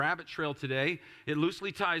Rabbit trail today. It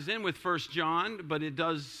loosely ties in with 1 John, but it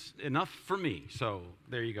does enough for me. So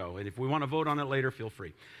there you go. And if we want to vote on it later, feel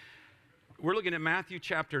free. We're looking at Matthew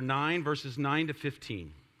chapter 9, verses 9 to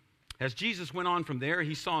 15. As Jesus went on from there,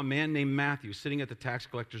 he saw a man named Matthew sitting at the tax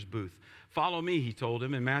collector's booth. "Follow me," he told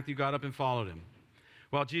him, and Matthew got up and followed him.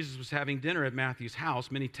 While Jesus was having dinner at Matthew's house,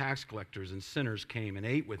 many tax collectors and sinners came and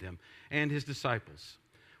ate with him and his disciples.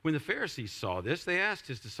 When the Pharisees saw this, they asked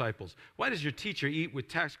his disciples, "Why does your teacher eat with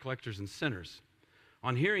tax collectors and sinners?"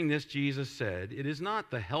 On hearing this, Jesus said, "It is not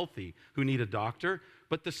the healthy who need a doctor,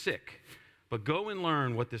 but the sick. But go and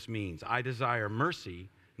learn what this means. I desire mercy,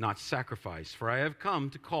 not sacrifice, for I have come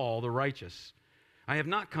to call the righteous. I have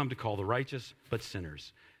not come to call the righteous, but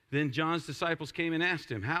sinners." Then John's disciples came and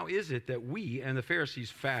asked him, "How is it that we and the Pharisees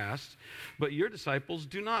fast, but your disciples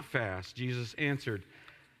do not fast?" Jesus answered,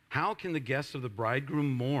 "How can the guests of the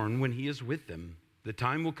bridegroom mourn when he is with them? The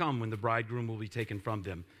time will come when the bridegroom will be taken from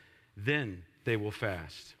them. Then they will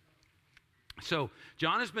fast." So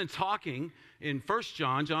John has been talking in 1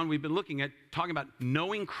 John, we've been looking at talking about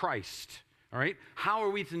knowing Christ. All right? How are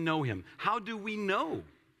we to know him? How do we know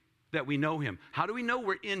that we know him? How do we know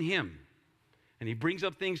we're in him? And he brings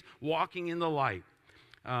up things walking in the light.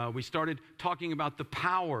 We started talking about the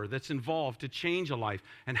power that's involved to change a life.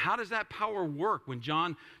 And how does that power work when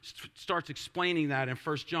John starts explaining that in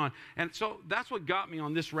 1 John? And so that's what got me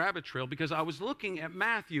on this rabbit trail, because I was looking at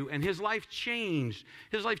Matthew and his life changed.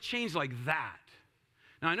 His life changed like that.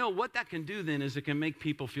 Now, I know what that can do then is it can make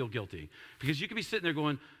people feel guilty. Because you can be sitting there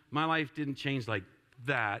going, my life didn't change like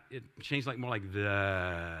that. It changed like more like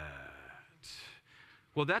that.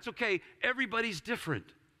 Well, that's okay. Everybody's different.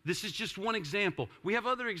 This is just one example. We have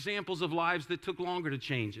other examples of lives that took longer to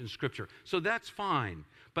change in Scripture. So that's fine.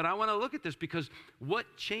 But I want to look at this because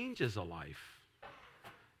what changes a life?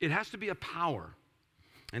 It has to be a power.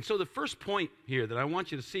 And so the first point here that I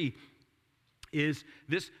want you to see is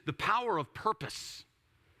the power of purpose.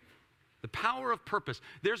 The power of purpose.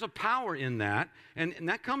 There's a power in that, and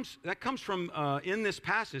that comes from in this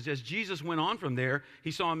passage. As Jesus went on from there,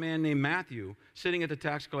 he saw a man named Matthew sitting at the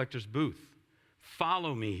tax collector's booth.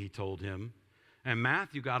 "Follow me," he told him, and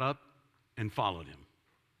Matthew got up and followed him.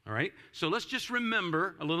 All right? So let's just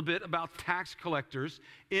remember a little bit about tax collectors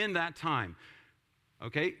in that time.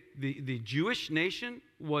 Okay? The Jewish nation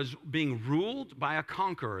was being ruled by a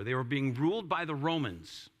conqueror. They were being ruled by the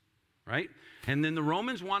Romans. Right? And then the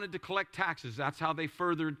Romans wanted to collect taxes. That's how they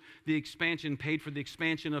furthered the expansion, paid for the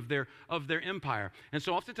expansion of their empire. And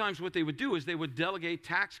so oftentimes what they would do is they would delegate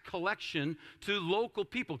tax collection to local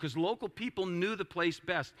people, because local people knew the place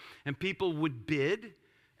best. And people would bid,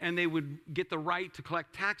 and they would get the right to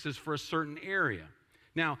collect taxes for a certain area.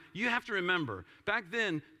 Now, you have to remember, back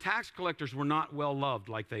then, tax collectors were not well loved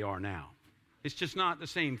like they are now. It's just not the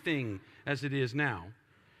same thing as it is now.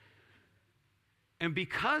 And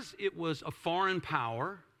because it was a foreign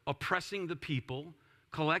power oppressing the people,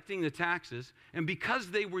 collecting the taxes, and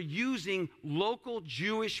because they were using local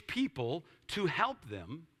Jewish people to help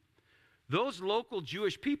them, those local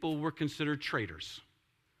Jewish people were considered traitors.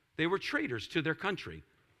 They were traitors to their country.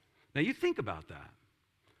 Now you think about that.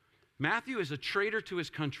 Matthew is a traitor to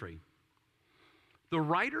his country. The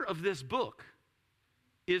writer of this book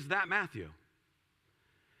is that Matthew.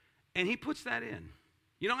 And he puts that in.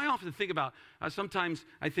 You know, I often think about, sometimes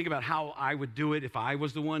I think about how I would do it if I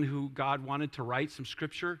was the one who God wanted to write some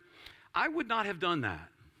scripture. I would not have done that.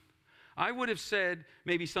 I would have said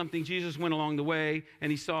maybe something, Jesus went along the way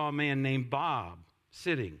and he saw a man named Bob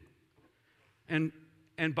sitting. And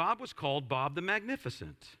Bob was called Bob the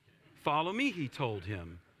Magnificent. "Follow me," he told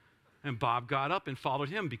him. And Bob got up and followed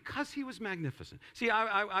him because he was magnificent. See,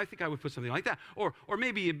 I think I would put something like that. Or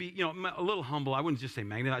maybe it'd be, a little humble. I wouldn't just say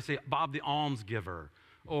magnificent. I'd say Bob the almsgiver.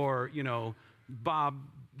 Or, Bob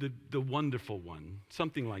the wonderful one.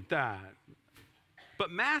 Something like that.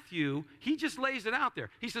 But Matthew, he just lays it out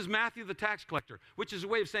there. He says Matthew the tax collector, which is a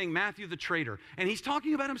way of saying Matthew the traitor. And he's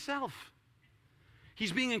talking about himself.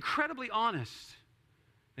 He's being incredibly honest.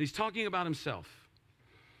 And he's talking about himself.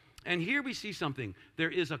 And here we see something.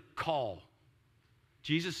 There is a call.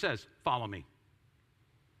 Jesus says, "Follow me.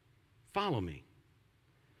 Follow me."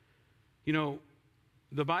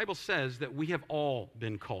 The Bible says that we have all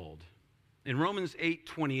been called. In Romans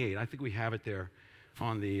 8:28, I think we have it there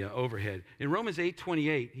on the overhead. In Romans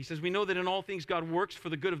 8:28, he says, "We know that in all things God works for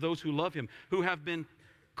the good of those who love him, who have been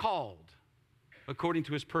called according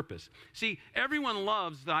to his purpose." See, everyone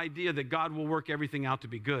loves the idea that God will work everything out to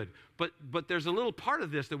be good. But there's a little part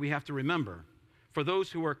of this that we have to remember. For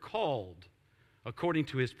those who are called according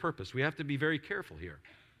to his purpose. We have to be very careful here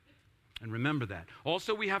and remember that.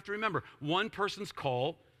 Also, we have to remember one person's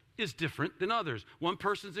call is different than others. One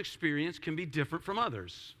person's experience can be different from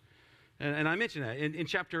others. And I mentioned that. In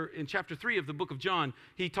chapter 3 of the book of John,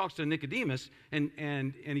 he talks to Nicodemus, and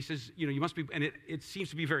he says, you must be, and it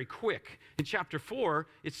seems to be very quick. In chapter 4,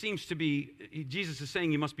 it seems to be, Jesus is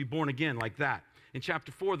saying you must be born again like that. In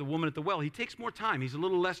chapter 4, the woman at the well, he takes more time. He's a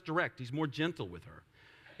little less direct. He's more gentle with her.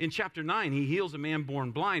 In chapter 9, he heals a man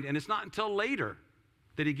born blind, and it's not until later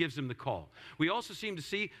that he gives him the call. We also seem to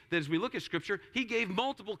see that as we look at Scripture, he gave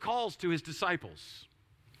multiple calls to his disciples.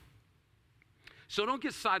 So don't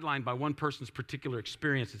get sidelined by one person's particular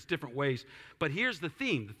experience. It's different ways. But here's the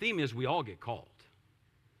theme. The theme is we all get called.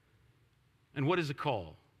 And what is a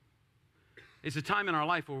call? It's a time in our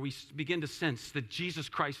life where we begin to sense that Jesus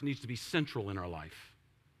Christ needs to be central in our life.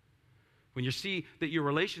 When you see that your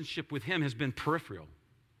relationship with him has been peripheral,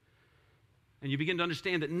 and you begin to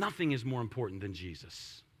understand that nothing is more important than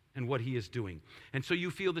Jesus and what he is doing. And so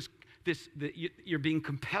you feel that you're being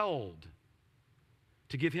compelled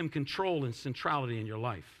to give him control and centrality in your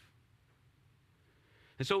life.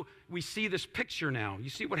 And so we see this picture now.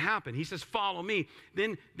 You see what happened. He says, follow me.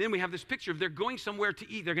 Then we have this picture of they're going somewhere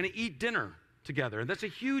to eat. They're going to eat dinner together. And that's a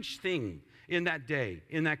huge thing in that day,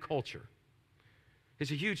 in that culture.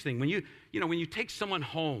 It's a huge thing. When you take someone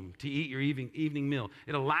home to eat your evening meal,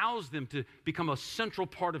 it allows them to become a central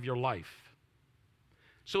part of your life.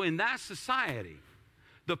 So in that society,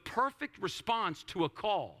 the perfect response to a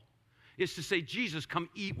call is to say, Jesus, come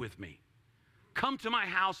eat with me. Come to my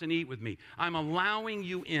house and eat with me. I'm allowing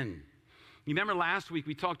you in. You remember last week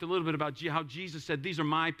we talked a little bit about how Jesus said, these are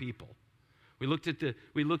my people. We looked at the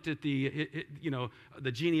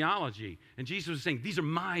genealogy, and Jesus was saying, these are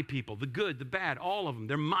my people, the good, the bad, all of them,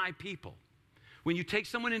 they're my people. When you take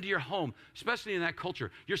someone into your home, especially in that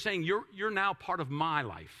culture, you're saying, you're now part of my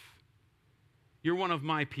life. You're one of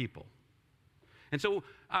my people. And so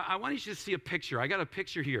I want you to see a picture. I got a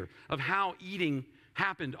picture here of how eating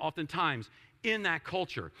happened oftentimes in that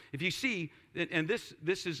culture. If you see, and this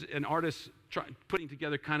is an artist putting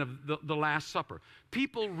together kind of the Last Supper.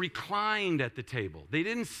 People reclined at the table. They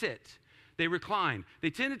didn't sit. They reclined. They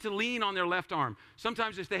tended to lean on their left arm.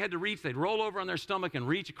 Sometimes if they had to reach, they'd roll over on their stomach and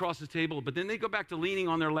reach across the table, but then they go back to leaning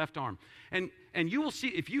on their left arm. And you will see,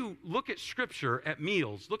 if you look at Scripture at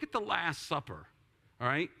meals, look at the Last Supper, all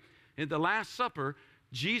right? In the Last Supper,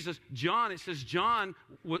 it says John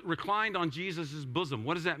reclined on Jesus' bosom.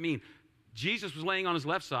 What does that mean? Jesus was laying on his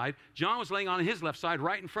left side. John was laying on his left side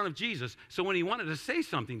right in front of Jesus. So when he wanted to say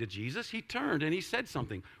something to Jesus, he turned and he said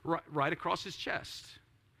something right across his chest.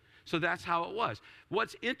 So that's how it was.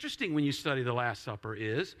 What's interesting when you study the Last Supper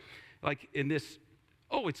is, like in this,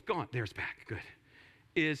 oh, it's gone. There's back. Good.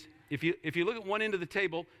 Is if you look at one end of the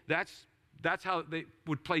table, that's how they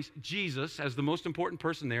would place Jesus as the most important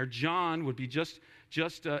person there. John would be just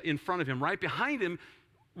in front of him. Right behind him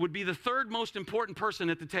would be the third most important person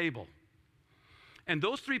at the table. And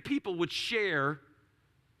those three people would share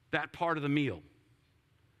that part of the meal.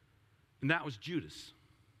 And that was Judas.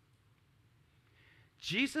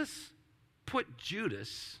 Jesus put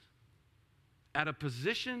Judas at a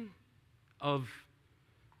position of,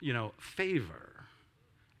 favor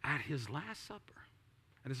at his Last Supper.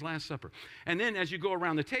 At his Last Supper. And then as you go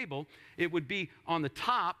around the table, it would be on the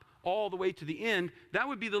top all the way to the end. That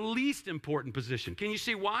would be the least important position. Can you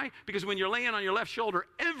see why? Because when you're laying on your left shoulder,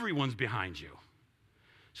 everyone's behind you.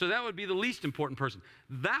 So that would be the least important person.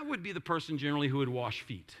 That would be the person generally who would wash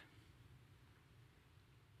feet.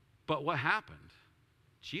 But what happened?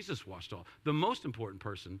 Jesus washed all. The most important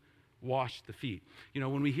person washed the feet.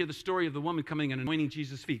 When we hear the story of the woman coming and anointing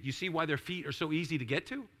Jesus' feet, you see why their feet are so easy to get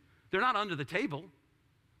to? They're not under the table.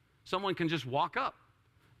 Someone can just walk up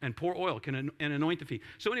and pour oil and anoint the feet.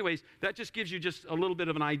 So anyways, that just gives you just a little bit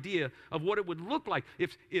of an idea of what it would look like.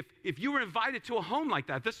 If you were invited to a home like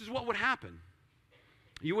that, this is what would happen.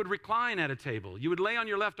 You would recline at a table. You would lay on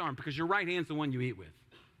your left arm because your right hand's the one you eat with.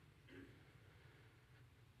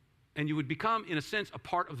 And you would become, in a sense, a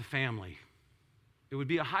part of the family. It would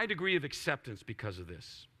be a high degree of acceptance because of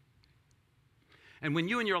this. And when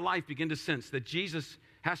you in your life begin to sense that Jesus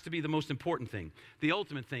has to be the most important thing, the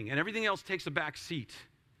ultimate thing, and everything else takes a back seat,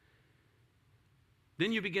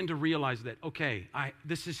 then you begin to realize that, okay,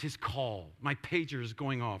 this is his call. My pager is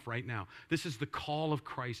going off right now. This is the call of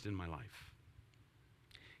Christ in my life.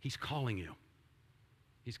 He's calling you.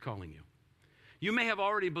 He's calling you. You may have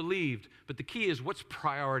already believed, but the key is what's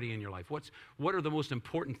priority in your life? What are the most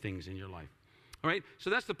important things in your life? All right, so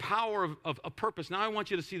that's the power of a purpose. Now I want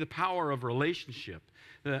you to see the power of relationship,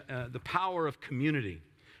 the power of community.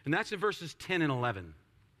 And that's in verses 10 and 11.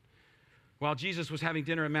 While Jesus was having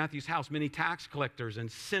dinner at Matthew's house, many tax collectors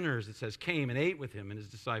and sinners, it says, came and ate with him and his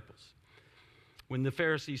disciples. When the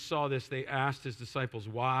Pharisees saw this, they asked his disciples,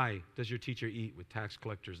 "Why does your teacher eat with tax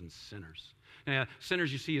collectors and sinners?" Now,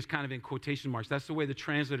 sinners, you see, is kind of in quotation marks. That's the way the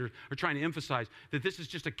translators are trying to emphasize that this is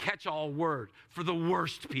just a catch-all word for the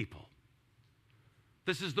worst people.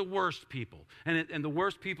 This is the worst people. And the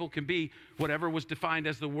worst people can be whatever was defined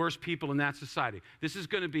as the worst people in that society. This is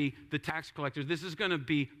going to be the tax collectors. This is going to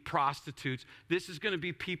be prostitutes. This is going to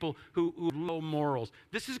be people who have low morals.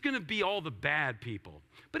 This is going to be all the bad people.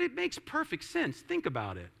 But it makes perfect sense. Think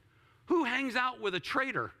about it. Who hangs out with a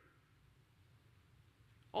traitor?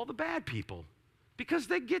 All the bad people. Because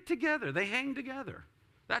they get together. They hang together.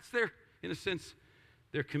 That's their, in a sense,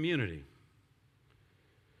 their community.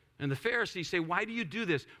 And the Pharisees say, "Why do you do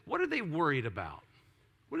this?" What are they worried about?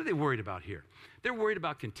 What are they worried about here? They're worried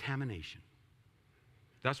about contamination.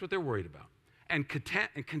 That's what they're worried about. And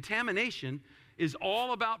contamination is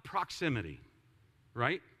all about proximity,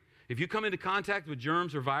 right? If you come into contact with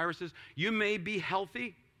germs or viruses, you may be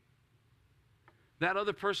healthy. That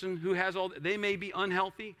other person who has they may be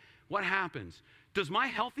unhealthy. What happens? Does my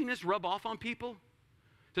healthiness rub off on people?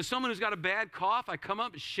 Does someone who's got a bad cough, I come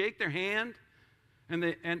up and shake their hand, and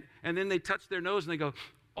then they touch their nose and they go,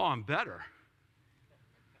 "Oh, I'm better.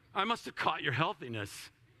 I must have caught your healthiness.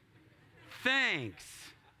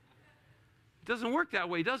 Thanks." It doesn't work that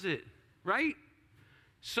way, does it? Right?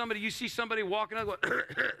 You see somebody walking up,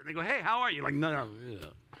 they go, "Hey, how are you?" Like, no,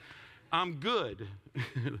 I'm good.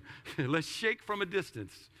 Let's shake from a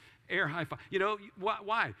distance. Air high five. You know,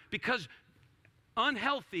 why? Because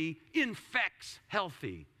unhealthy infects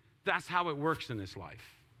healthy. That's how it works in this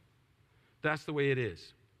life. That's the way it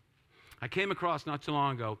is. I came across not too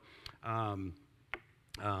long ago,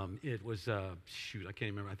 it was, I can't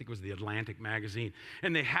remember. I think it was the Atlantic magazine.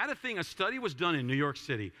 And they had a study was done in New York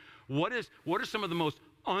City. What are some of the most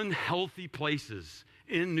unhealthy places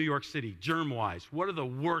in New York City, germ-wise? What are the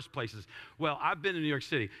worst places? Well, I've been in New York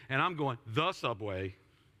City, and I'm going, the subway,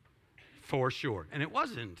 for sure. And it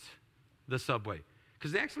wasn't the subway,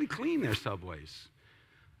 because they actually clean their subways.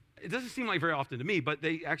 It doesn't seem like very often to me, but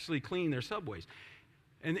they actually clean their subways.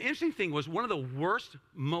 And the interesting thing was one of the worst,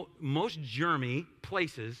 most germy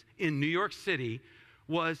places in New York City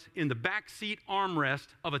was in the back seat armrest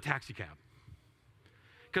of a taxi cab.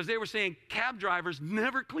 Because they were saying cab drivers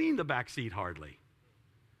never clean the back seat hardly.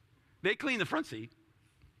 They clean the front seat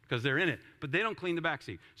because they're in it, but they don't clean the back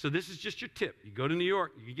seat. So this is just your tip. You go to New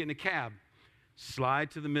York, you get in a cab,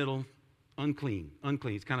 slide to the middle, unclean.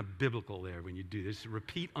 It's kind of biblical there when you do this.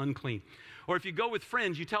 Repeat unclean. Or if you go with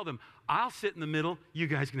friends, you tell them, "I'll sit in the middle. You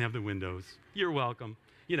guys can have the windows. You're welcome."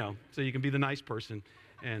 So you can be the nice person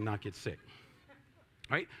and not get sick.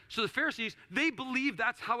 Right? So the Pharisees, they believed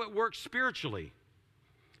that's how it works spiritually.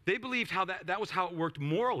 They believed how that was how it worked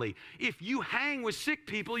morally. If you hang with sick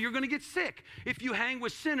people, you're going to get sick. If you hang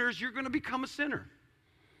with sinners, you're going to become a sinner.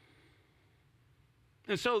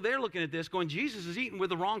 And so they're looking at this going, Jesus is eating with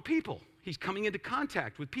the wrong people. He's coming into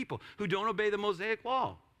contact with people who don't obey the Mosaic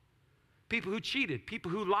law, people who cheated,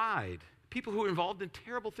 people who lied, people who were involved in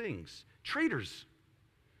terrible things, traitors.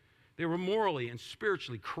 They were morally and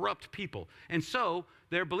spiritually corrupt people. And so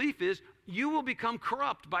their belief is, you will become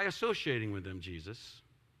corrupt by associating with them, Jesus.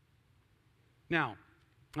 Now,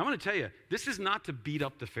 I want to tell you, this is not to beat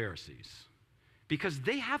up the Pharisees, because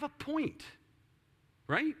they have a point,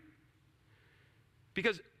 right?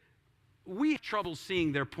 Because we have trouble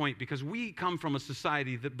seeing their point, because we come from a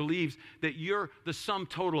society that believes that you're the sum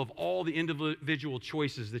total of all the individual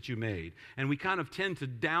choices that you made. And we kind of tend to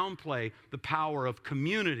downplay the power of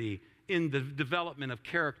community in the development of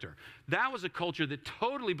character. That was a culture that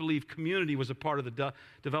totally believed community was a part of the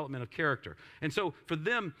development of character. And so for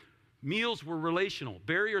them, meals were relational.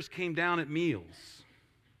 Barriers came down at meals.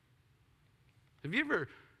 Have you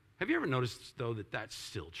ever noticed, though, that that's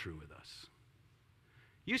still true with us?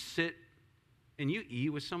 You sit and you eat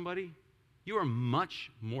with somebody, you are much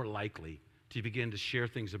more likely to begin to share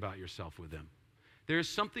things about yourself with them. There is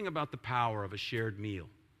something about the power of a shared meal,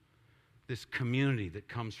 this community that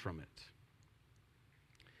comes from it.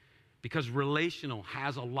 Because relational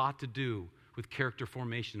has a lot to do with character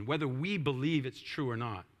formation, whether we believe it's true or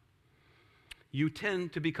not. You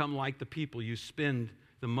tend to become like the people you spend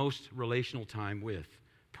the most relational time with,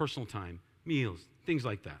 personal time, meals, things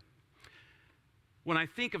like that. When I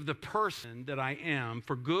think of the person that I am,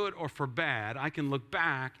 for good or for bad, I can look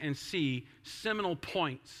back and see seminal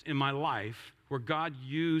points in my life where God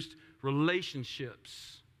used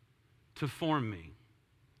relationships to form me.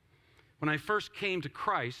 When I first came to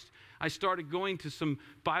Christ, I started going to some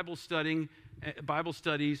Bible studies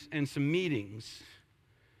and some meetings.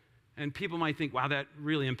 And people might think, wow, that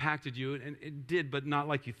really impacted you. And it did, but not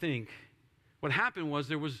like you think. What happened was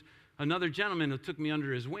there was another gentleman who took me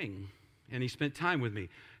under his wing, and he spent time with me.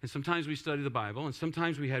 And sometimes we studied the Bible, and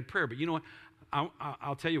sometimes we had prayer. But you know what?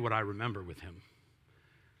 I'll tell you what I remember with him.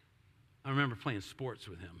 I remember playing sports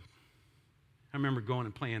with him. I remember going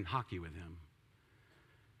and playing hockey with him.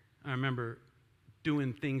 I remember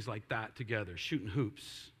doing things like that together, shooting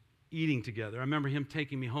hoops, eating together. I remember him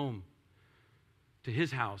taking me home to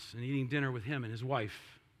his house and eating dinner with him and his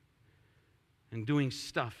wife and doing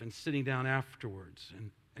stuff and sitting down afterwards.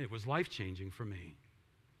 And it was life-changing for me.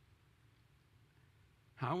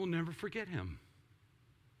 I will never forget him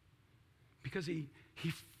because he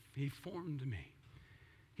formed me.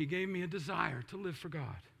 He gave me a desire to live for God.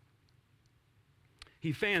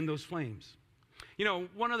 He fanned those flames. You know,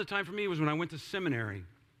 one other time for me was when I went to seminary.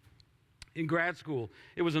 In grad school,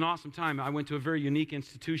 it was an awesome time. I went to a very unique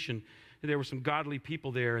institution. There were some godly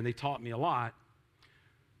people there, and they taught me a lot.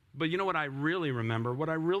 But you know what I really remember? What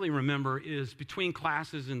I really remember is between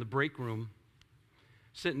classes in the break room,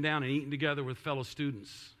 sitting down and eating together with fellow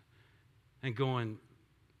students and going,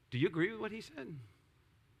 do you agree with what he said?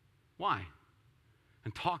 Why?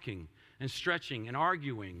 And talking and stretching and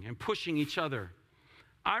arguing and pushing each other.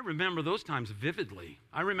 I remember those times vividly.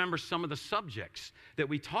 I remember some of the subjects that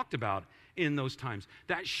we talked about in those times.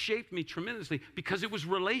 That shaped me tremendously because it was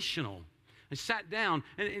relational. I sat down,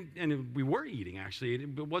 and we were eating, actually.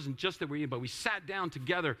 It wasn't just that we were eating, but we sat down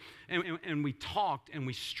together, and we talked, and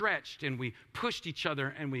we stretched, and we pushed each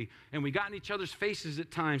other, and we got in each other's faces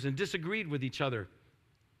at times and disagreed with each other.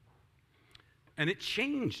 And it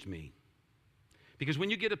changed me. Because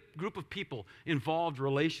when you get a group of people involved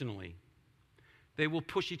relationally, they will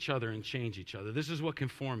push each other and change each other. This is what can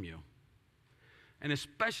form you. And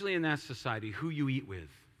especially in that society, who you eat with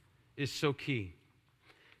is so key.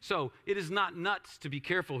 So it is not nuts to be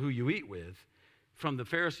careful who you eat with from the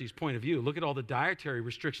Pharisees' point of view. Look at all the dietary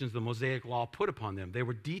restrictions the Mosaic Law put upon them. They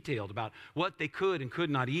were detailed about what they could and could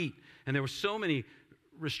not eat. And there were so many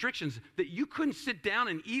restrictions that you couldn't sit down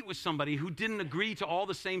and eat with somebody who didn't agree to all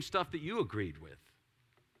the same stuff that you agreed with.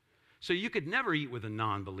 So you could never eat with a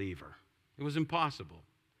non-believer. It was impossible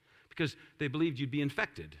because they believed you'd be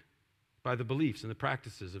infected by the beliefs and the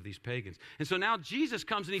practices of these pagans. And so now Jesus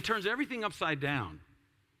comes and he turns everything upside down.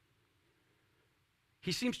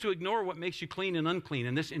 He seems to ignore what makes you clean and unclean,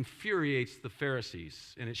 and this infuriates the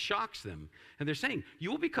Pharisees, and it shocks them. And they're saying, you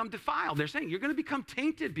will become defiled. They're saying, you're going to become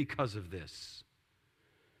tainted because of this.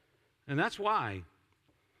 And that's why,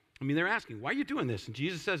 they're asking, why are you doing this? And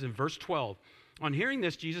Jesus says in verse 12, on hearing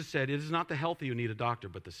this, Jesus said, it is not the healthy who need a doctor,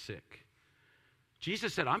 but the sick.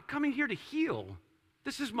 Jesus said, I'm coming here to heal.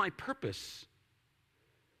 This is my purpose.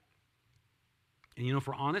 And if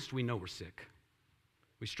we're honest, we know we're sick.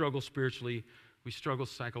 We struggle spiritually. We struggle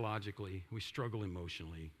psychologically. We struggle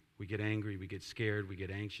emotionally. We get angry. We get scared. We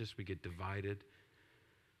get anxious. We get divided.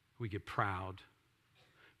 We get proud.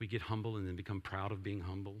 We get humble and then become proud of being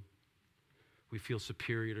humble. We feel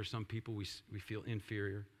superior to some people. We feel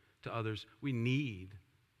inferior to others. We need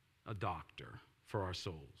a doctor for our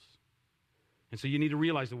souls. And so you need to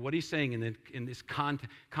realize that what he's saying in this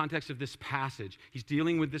context of this passage, he's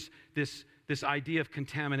dealing with this idea of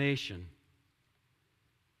contamination.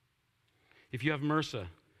 If you have MRSA,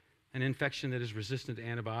 an infection that is resistant to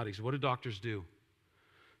antibiotics, what do doctors do?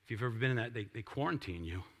 If you've ever been in that, they quarantine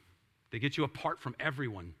you. They get you apart from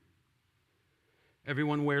everyone.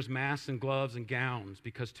 Everyone wears masks and gloves and gowns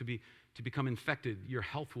because to become infected, your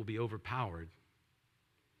health will be overpowered.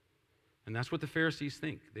 And that's what the Pharisees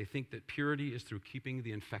think. They think that purity is through keeping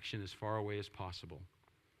the infection as far away as possible.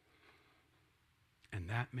 And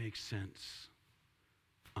that makes sense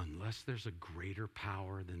unless there's a greater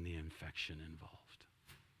power than the infection involved.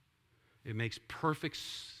 It makes perfect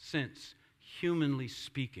sense, humanly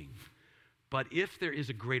speaking. But if there is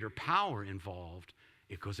a greater power involved,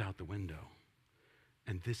 it goes out the window.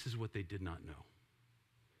 And this is what they did not know.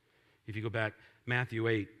 If you go back, Matthew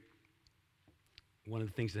 8, one of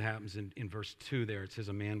the things that happens in verse 2 there, it says,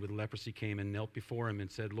 a man with leprosy came and knelt before him and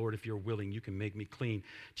said, Lord, if you're willing, you can make me clean.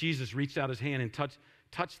 Jesus reached out his hand and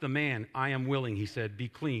touched the man. I am willing, he said, be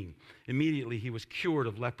clean. Immediately he was cured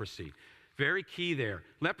of leprosy. Very key there.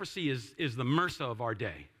 Leprosy is the MRSA of our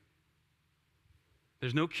day.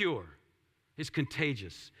 There's no cure. It's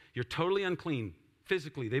contagious. You're totally unclean.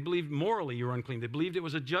 Physically, they believed morally you were unclean. They believed it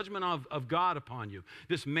was a judgment of God upon you.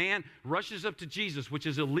 This man rushes up to Jesus, which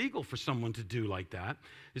is illegal for someone to do like that.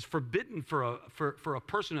 It's forbidden for a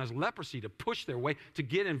person who has leprosy to push their way, to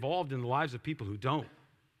get involved in the lives of people who don't.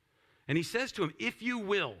 And he says to him, if you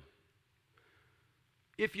will.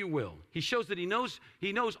 He shows that he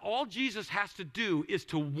knows all Jesus has to do is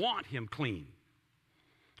to want him clean.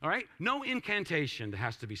 All right? No incantation that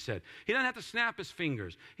has to be said. He doesn't have to snap his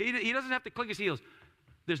fingers. He doesn't have to click his heels.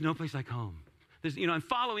 There's no place like home. And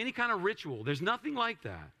follow any kind of ritual. There's nothing like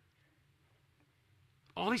that.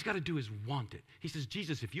 All he's got to do is want it. He says,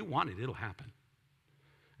 Jesus, if you want it, it'll happen.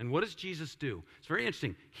 And what does Jesus do? It's very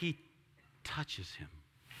interesting. He touches him.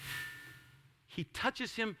 He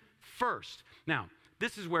touches him first. Now,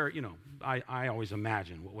 this is where, I always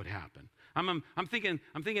imagine what would happen. I'm thinking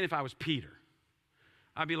if I was Peter,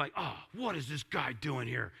 I'd be like, oh, what is this guy doing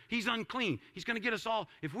here? He's unclean. He's going to get us all.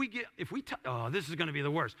 This is going to be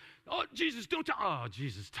the worst. Oh, Jesus, don't touch. Oh,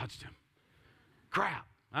 Jesus touched him. Crap.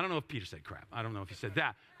 I don't know if Peter said crap. I don't know if he said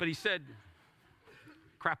that. But he said,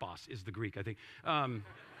 krapos is the Greek, I think.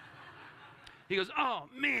 He goes, oh,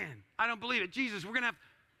 man, I don't believe it. Jesus, we're going to have.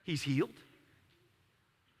 He's healed.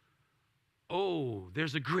 Oh,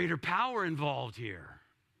 there's a greater power involved here.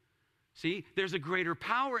 See, there's a greater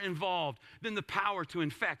power involved than the power to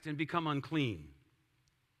infect and become unclean.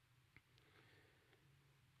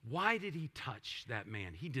 Why did he touch that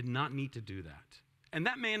man? He did not need to do that. And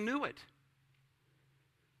that man knew it.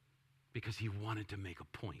 Because he wanted to make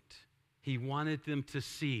a point. He wanted them to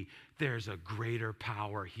see there's a greater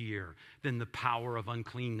power here than the power of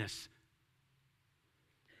uncleanness.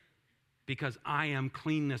 Because I am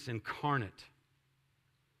cleanness incarnate.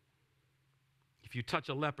 If you touch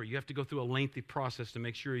a leper, you have to go through a lengthy process to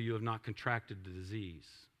make sure you have not contracted the disease.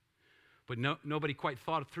 But nobody quite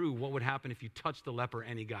thought through what would happen if you touched the leper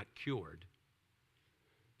and he got cured.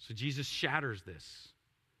 So Jesus shatters this.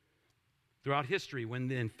 Throughout history, when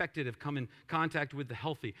the infected have come in contact with the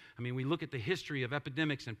healthy, we look at the history of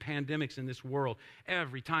epidemics and pandemics in this world.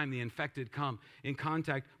 Every time the infected come in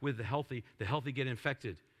contact with the healthy get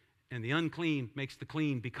infected. And the unclean makes the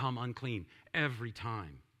clean become unclean. Every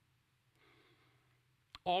time.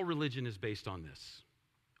 All religion is based on this.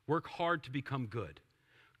 Work hard to become good.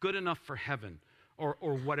 Good enough for heaven or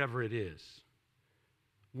whatever it is.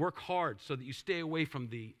 Work hard so that you stay away from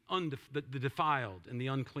the defiled and the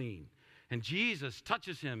unclean. And Jesus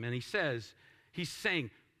touches him and he's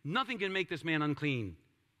saying, nothing can make this man unclean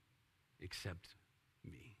except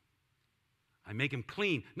me. I make him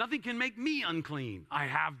clean. Nothing can make me unclean. I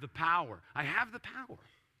have the power. I have the power.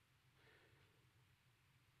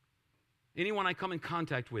 Anyone I come in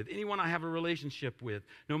contact with, anyone I have a relationship with,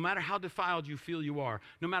 no matter how defiled you feel you are,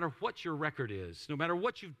 no matter what your record is, no matter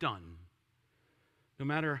what you've done, no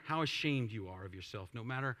matter how ashamed you are of yourself, no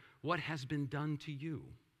matter what has been done to you,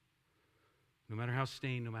 no matter how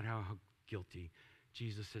stained, no matter how guilty,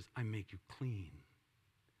 Jesus says, I make you clean.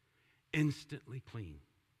 Instantly clean.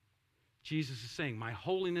 Jesus is saying, my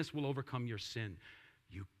holiness will overcome your sin.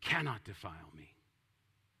 You cannot defile me.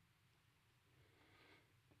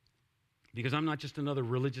 Because I'm not just another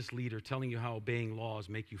religious leader telling you how obeying laws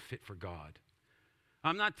make you fit for God.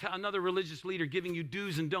 I'm not another religious leader giving you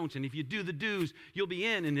do's and don'ts. And if you do the do's, you'll be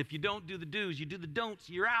in. And if you don't do the do's, you do the don'ts,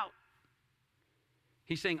 you're out.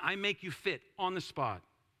 He's saying, I make you fit on the spot.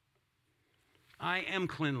 I am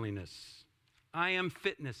cleanliness. I am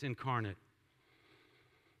fitness incarnate.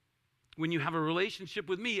 When you have a relationship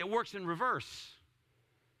with me, it works in reverse.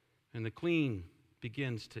 And the clean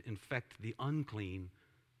begins to infect the unclean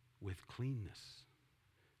with cleanness.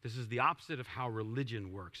 This is the opposite of how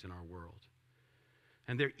religion works in our world.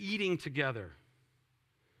 And they're eating together.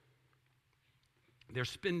 They're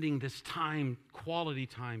spending this time, quality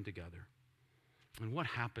time together. And what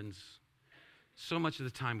happens so much of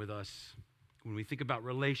the time with us, when we think about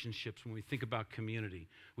relationships, when we think about community,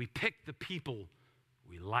 we pick the people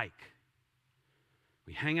we like.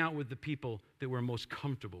 We hang out with the people that we're most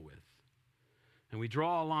comfortable with. And we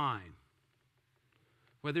draw a line.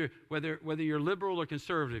 Whether you're liberal or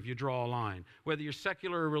conservative, you draw a line. Whether you're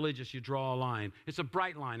secular or religious, you draw a line. It's a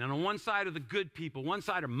bright line. And on one side are the good people. One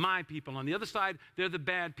side are my people. On the other side, they're the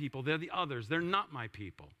bad people. They're the others. They're not my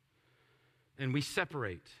people. And we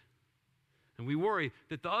separate. And we worry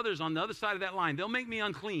that the others on the other side of that line, they'll make me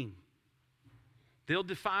unclean. They'll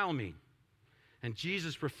defile me. And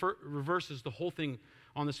Jesus reverses the whole thing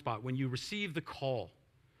on the spot. When you receive the call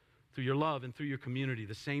through your love and through your community,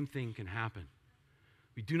 the same thing can happen.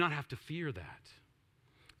 We do not have to fear that.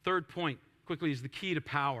 Third point, quickly, is the key to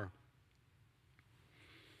power.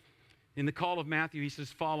 In the call of Matthew, he says,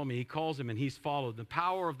 follow me. He calls him and he's followed. The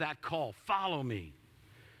power of that call, follow me.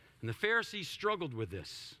 And the Pharisees struggled with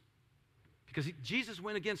this because Jesus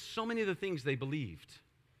went against so many of the things they believed.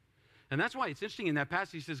 And that's why it's interesting in that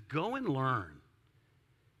passage, he says, go and learn.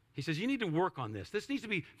 He says, you need to work on this. This needs to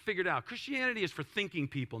be figured out. Christianity is for thinking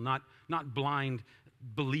people, not blind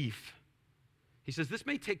belief. He says, this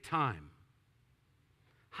may take time.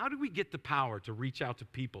 How do we get the power to reach out to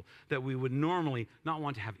people that we would normally not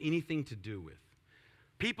want to have anything to do with?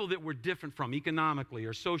 People that we're different from economically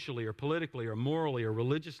or socially or politically or morally or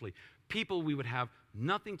religiously. People we would have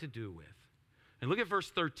nothing to do with. And look at verse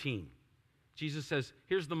 13. Jesus says,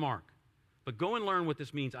 here's the mark. But go and learn what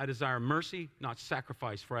this means. I desire mercy, not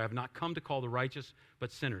sacrifice, for I have not come to call the righteous,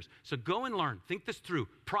 but sinners. So go and learn. Think this through.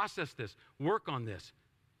 Process this. Work on this.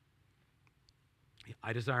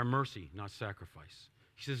 I desire mercy, not sacrifice.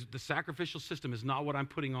 He says, the sacrificial system is not what I'm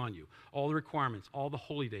putting on you. All the requirements, all the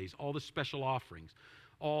holy days, all the special offerings,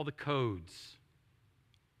 all the codes.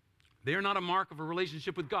 They are not a mark of a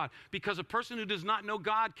relationship with God, because a person who does not know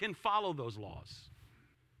God can follow those laws.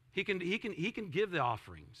 He can give the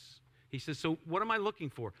offerings. He says, so what am I looking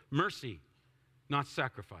for? Mercy, not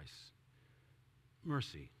sacrifice.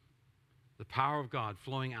 Mercy. The power of God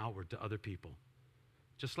flowing outward to other people,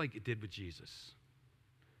 just like it did with Jesus.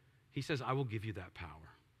 He says, I will give you that power.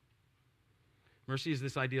 Mercy is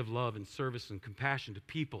this idea of love and service and compassion to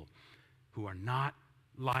people who are not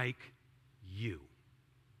like you.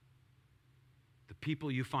 The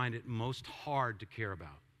people you find it most hard to care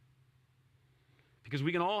about. Because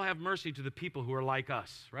we can all have mercy to the people who are like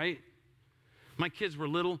us, right? My kids were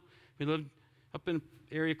little. We lived up in an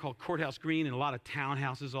area called Courthouse Green, and a lot of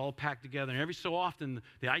townhouses all packed together. And every so often,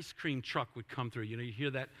 the ice cream truck would come through. You know, you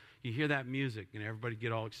hear that music, and everybody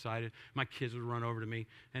get all excited. My kids would run over to me,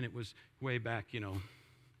 and it was way back, you know,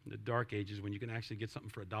 in the dark ages when you can actually get something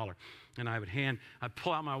for $1. And I'd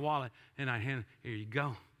pull out my wallet, and I'd hand, here you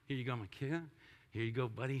go, my kid. Here you go,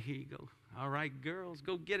 buddy, here you go. All right, girls,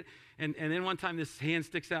 go get it. And then one time this hand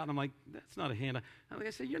sticks out, and I'm like, that's not a hand. I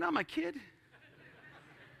said, you're not my kid.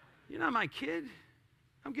 You're not my kid.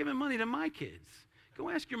 I'm giving money to my kids. Go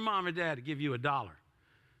ask your mom or dad to give you $1.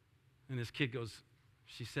 And this kid goes,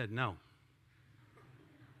 she said no. I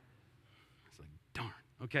was like, darn.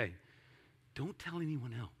 Okay, don't tell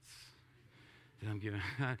anyone else that I'm giving.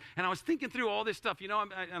 And I was thinking through all this stuff, you know,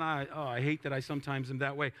 I hate that I sometimes am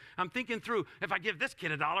that way. I'm thinking through, if I give this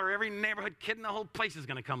kid $1, every neighborhood kid in the whole place is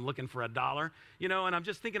going to come looking for $1, you know, and I'm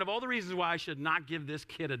just thinking of all the reasons why I should not give this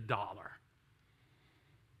kid $1.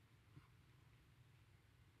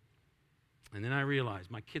 And then I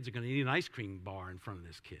realized my kids are going to need an ice cream bar in front of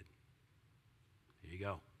this kid. Here you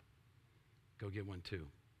go. Go get one too.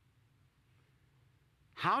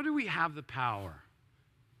 How do we have the power?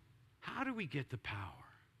 How do we get the power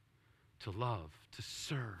to love, to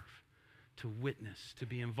serve, to witness, to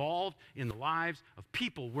be involved in the lives of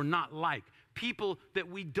people we're not like, people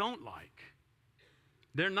that we don't like?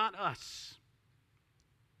 They're not us.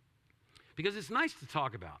 Because it's nice to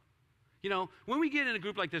talk about. You know, when we get in a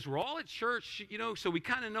group like this, we're all at church, you know, so we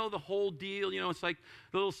kind of know the whole deal. You know, it's like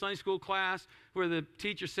the little Sunday school class where the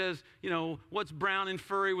teacher says, you know, what's brown and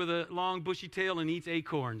furry with a long bushy tail and eats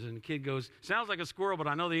acorns? And the kid goes, sounds like a squirrel, but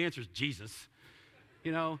I know the answer is Jesus.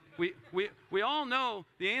 You know, we all know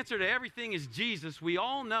the answer to everything is Jesus. We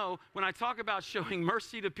all know when I talk about showing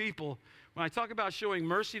mercy to people, we're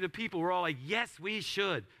all like, yes, we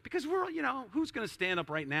should. Because we're, you know, who's going to stand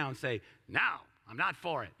up right now and say, no, I'm not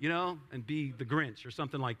for it, you know, and be the Grinch or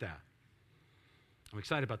something like that. I'm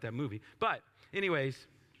excited about that movie. But anyways,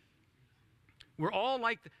 we're all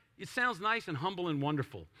like, it sounds nice and humble and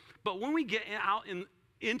wonderful. But when we get out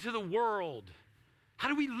into the world, how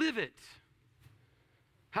do we live it?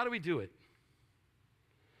 How do we do it?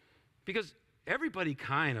 Because everybody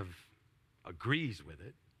kind of agrees with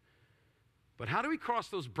it. But how do we cross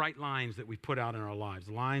those bright lines that we put out in our lives,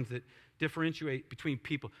 the lines that differentiate between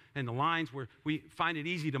people, and the lines where we find it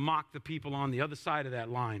easy to mock the people on the other side of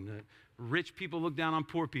that line? Rich people look down on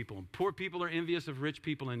poor people, and poor people are envious of rich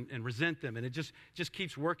people and resent them, and it just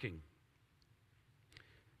keeps working.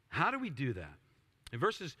 How do we do that? In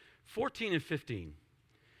verses 14 and 15,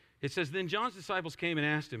 it says, then John's disciples came and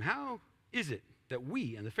asked him, how is it that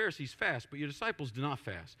we and the Pharisees fast, but your disciples do not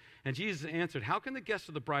fast? And Jesus answered, how can the guests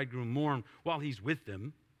of the bridegroom mourn while he's with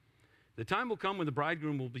them? The time will come when the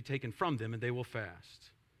bridegroom will be taken from them, and they will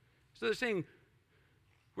fast. So they're saying,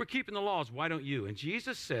 we're keeping the laws, why don't you? And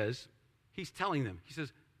Jesus says, he's telling them, he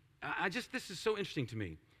says, this is so interesting to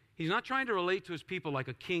me. He's not trying to relate to his people like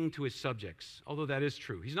a king to his subjects, although that is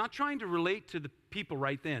true. He's not trying to relate to the people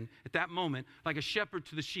right then, at that moment, like a shepherd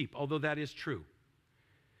to the sheep, although that is true.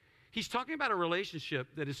 He's talking about a relationship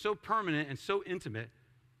that is so permanent and so intimate,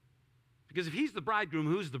 because if he's the bridegroom,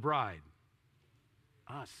 who's the bride?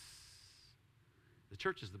 Us. The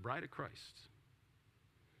church is the bride of Christ.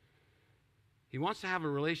 He wants to have a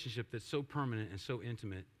relationship that's so permanent and so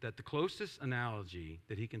intimate that the closest analogy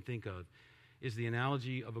that he can think of is the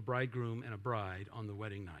analogy of a bridegroom and a bride on the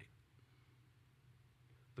wedding night.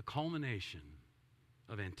 The culmination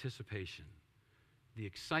of anticipation, the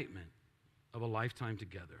excitement of a lifetime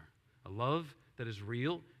together, a love that is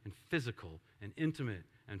real and physical and intimate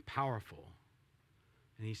and powerful.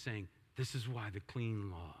 And he's saying, this is why the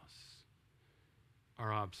clean laws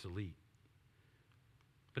are obsolete.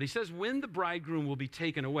 But he says, when the bridegroom will be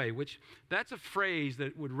taken away, which that's a phrase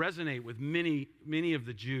that would resonate with many, many of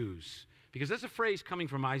the Jews, because that's a phrase coming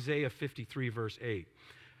from Isaiah 53, verse 8.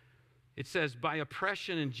 It says, by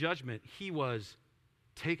oppression and judgment, he was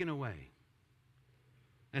taken away.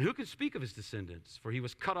 And who can speak of his descendants? For he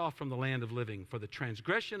was cut off from the land of living. For the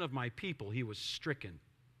transgression of my people, he was stricken.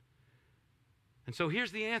 And so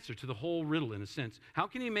here's the answer to the whole riddle, in a sense. How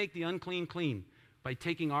can he make the unclean clean? By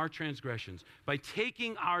taking our transgressions, by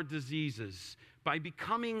taking our diseases, by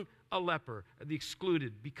becoming a leper, the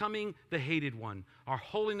excluded, becoming the hated one. Our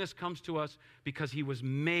holiness comes to us because he was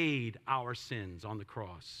made our sins on the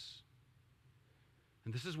cross.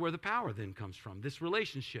 And this is where the power then comes from, this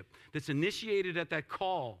relationship that's initiated at that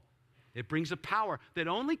call. It brings a power that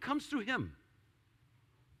only comes through him.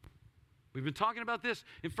 We've been talking about this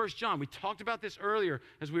in 1 John. We talked about this earlier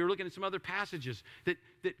as we were looking at some other passages, that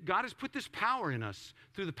God has put this power in us.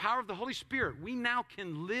 Through the power of the Holy Spirit, we now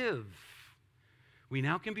can live. We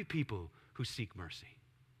now can be people who seek mercy,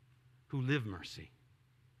 who live mercy.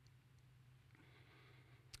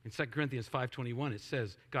 In 2 Corinthians 5:21, it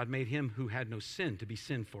says, God made him who had no sin to be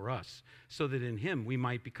sin for us, so that in him we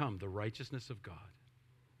might become the righteousness of God.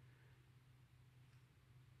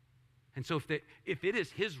 And so if it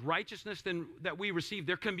is his righteousness then that we receive,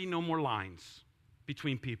 there can be no more lines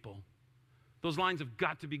between people. Those lines have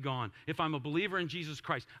got to be gone. If I'm a believer in Jesus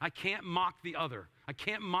Christ, I can't mock the other. I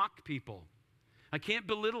can't mock people. I can't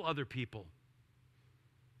belittle other people.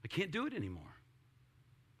 I can't do it anymore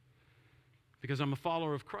because I'm a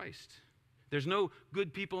follower of Christ. There's no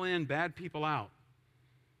good people in, bad people out.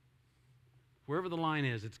 Wherever the line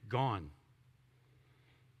is, it's gone.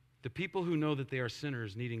 The people who know that they are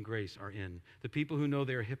sinners needing grace are in. The people who know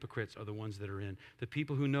they are hypocrites are the ones that are in. The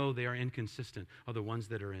people who know they are inconsistent are the ones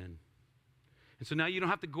that are in. And so now you don't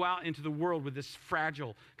have to go out into the world with this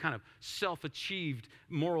fragile, kind of self-achieved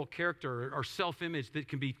moral character or self-image that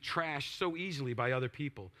can be trashed so easily by other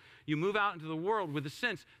people. You move out into the world with the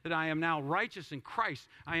sense that I am now righteous in Christ.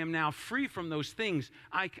 I am now free from those things.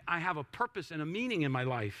 I have a purpose and a meaning in my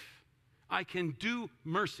life. I can do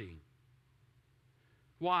mercy.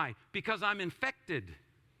 Why? Because I'm infected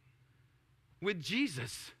with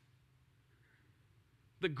Jesus,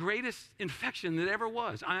 the greatest infection that ever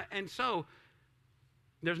was. And so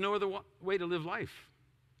there's no other way to live life.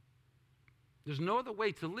 There's no other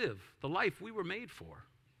way to live the life we were made for.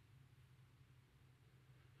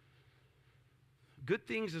 Good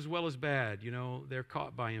things as well as bad, they're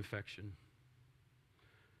caught by infection.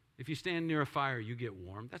 If you stand near a fire, you get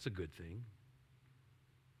warm. That's a good thing.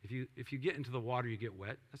 If you get into the water, you get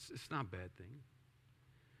wet. It's not a bad thing.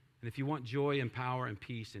 And if you want joy and power and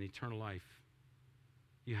peace and eternal life,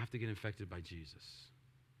 you have to get infected by Jesus.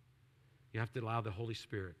 You have to allow the Holy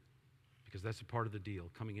Spirit, because that's a part of the deal,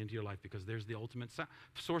 coming into your life, because there's the ultimate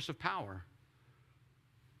source of power.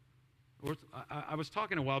 I was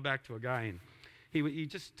talking a while back to a guy, and he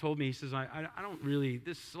just told me, he says, I don't really,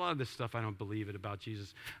 a lot of this stuff, I don't believe it about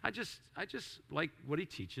Jesus. I just like what he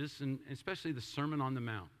teaches, and especially the Sermon on the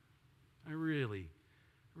Mount. I really,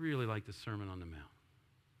 really like the Sermon on the Mount.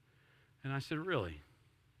 And I said, really?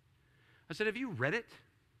 I said, have you read it?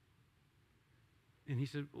 And he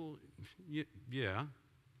said, well, yeah.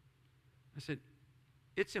 I said,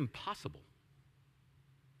 it's impossible.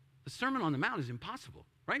 The Sermon on the Mount is impossible,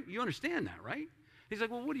 right? You understand that, right? He's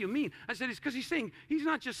like, well, what do you mean? I said, it's because he's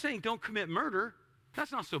not just saying don't commit murder.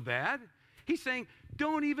 That's not so bad. He's saying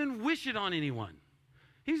don't even wish it on anyone.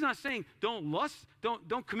 He's not saying don't lust,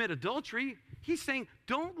 don't commit adultery. He's saying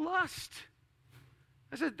don't lust.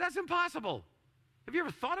 I said, that's impossible. Have you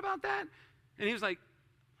ever thought about that? And he was like,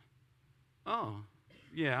 oh,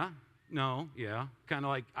 yeah, no, yeah. Kind of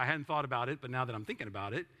like I hadn't thought about it, but now that I'm thinking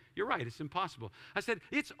about it, you're right, it's impossible. I said,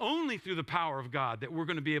 it's only through the power of God that we're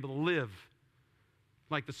going to be able to live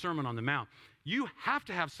like the Sermon on the Mount. You have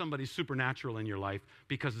to have somebody supernatural in your life,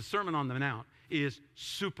 because the Sermon on the Mount is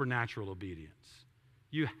supernatural obedience.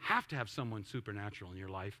 You have to have someone supernatural in your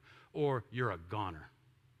life, or you're a goner.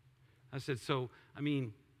 I said, so,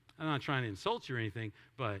 I'm not trying to insult you or anything,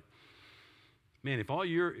 but man, if all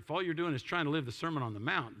you're doing is trying to live the Sermon on the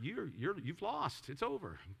Mount, you've lost. It's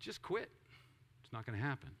over. Just quit. It's not going to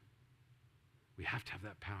happen. We have to have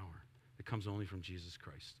that power that comes only from Jesus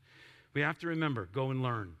Christ. We have to remember, go and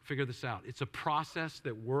learn, figure this out. It's a process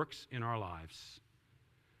that works in our lives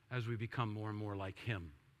as we become more and more like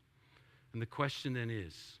him. And the question then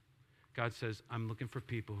is, God says, I'm looking for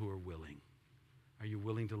people who are willing. Are you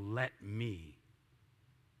willing to let me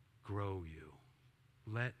grow you?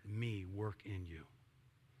 Let me work in you.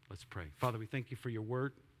 Let's pray. Father, we thank you for your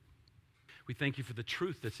word. We thank you for the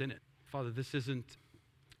truth that's in it. Father, this isn't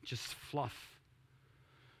just fluff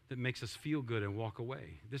that makes us feel good and walk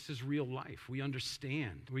away. This is real life. We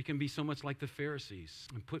understand. We can be so much like the Pharisees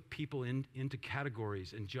and put people into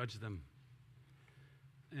categories and judge them.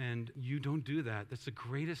 And you don't do that. That's the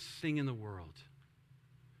greatest thing in the world.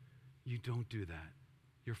 You don't do that.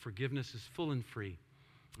 Your forgiveness is full and free.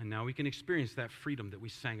 And now we can experience that freedom that we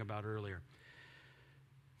sang about earlier.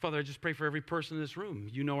 Father, I just pray for every person in this room.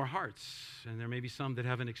 You know our hearts. And there may be some that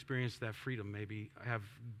haven't experienced that freedom, maybe have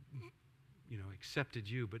accepted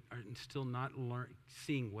you, but are still not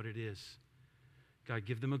seeing what it is. God,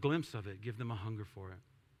 give them a glimpse of it. Give them a hunger for it.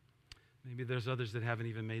 Maybe there's others that haven't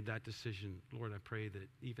even made that decision. Lord, I pray that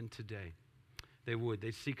even today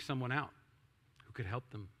they'd seek someone out who could help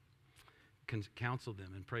them, counsel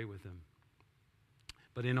them, and pray with them.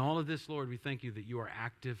 But in all of this, Lord, we thank you that you are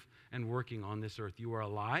active and working on this earth. You are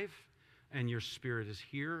alive, and your Spirit is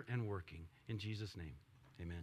here and working. In Jesus' name.